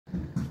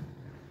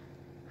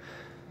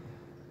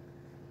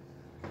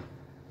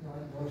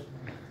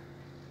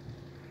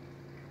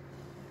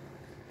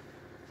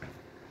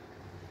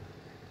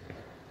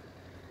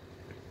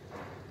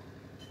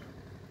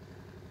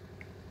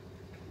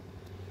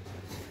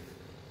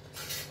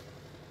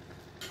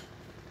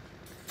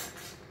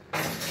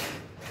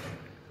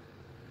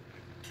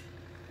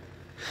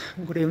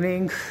Good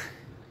evening.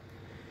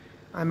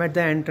 I'm at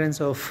the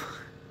entrance of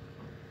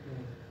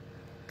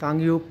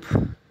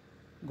Kangyup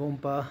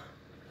Gompa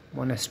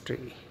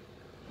Monastery.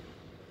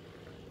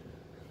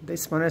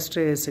 This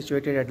monastery is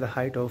situated at the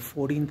height of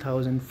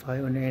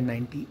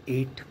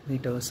 14,598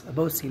 meters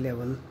above sea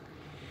level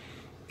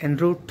en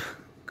route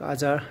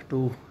Kaza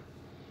to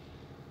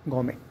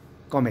Komic.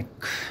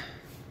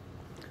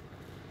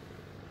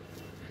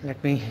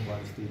 Let me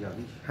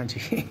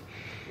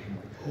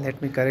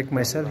correct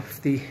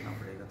myself.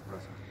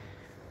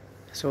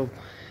 So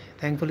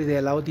thankfully they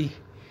allow the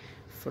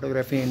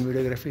photography and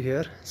videography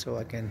here, so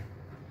I can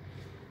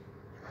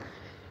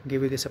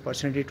give you this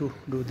opportunity to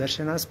do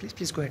darshanas.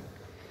 Please go ahead.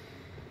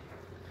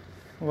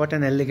 What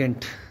an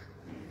elegant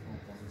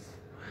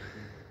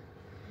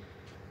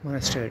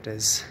monastery it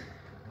is.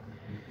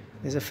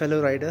 There's a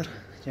fellow rider,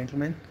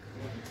 gentleman,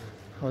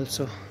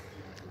 also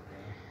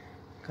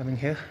coming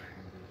here.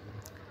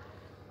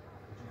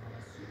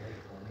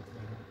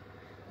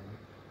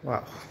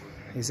 Wow,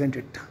 isn't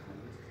it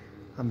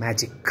a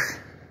magic?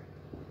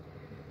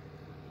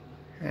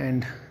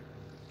 And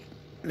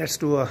let's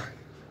do a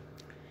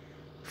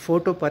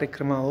photo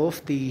parikrama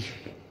of the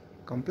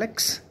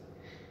complex.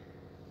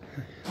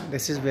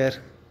 This is where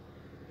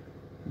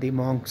the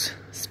monks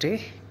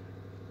stay.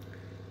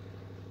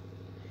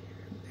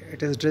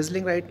 It is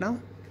drizzling right now,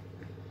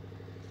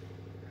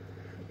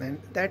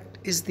 and that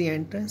is the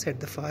entrance at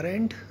the far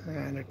end.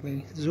 And let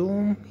me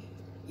zoom.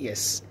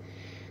 Yes,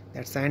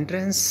 that's the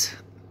entrance.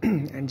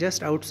 And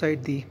just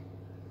outside the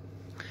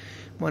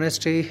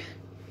monastery,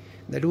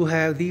 they do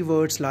have the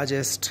world's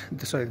largest,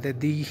 they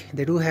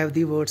do have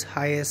the world's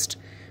highest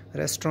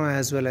restaurant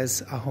as well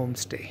as a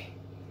homestay.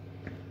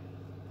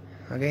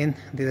 Again,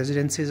 the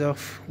residences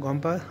of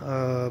Gompa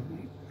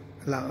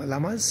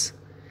lamas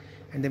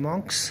and the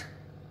monks.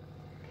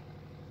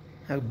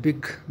 A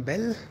big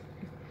bell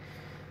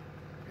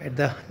at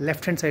the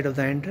left hand side of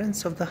the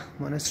entrance of the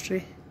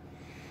monastery,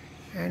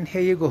 and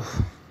here you go.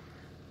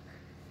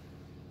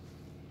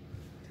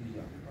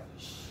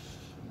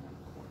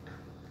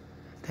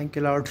 Thank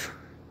you, Lord,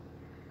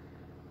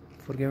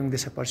 for giving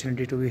this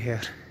opportunity to be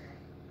here.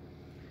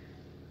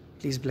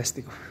 Please bless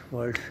the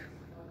world.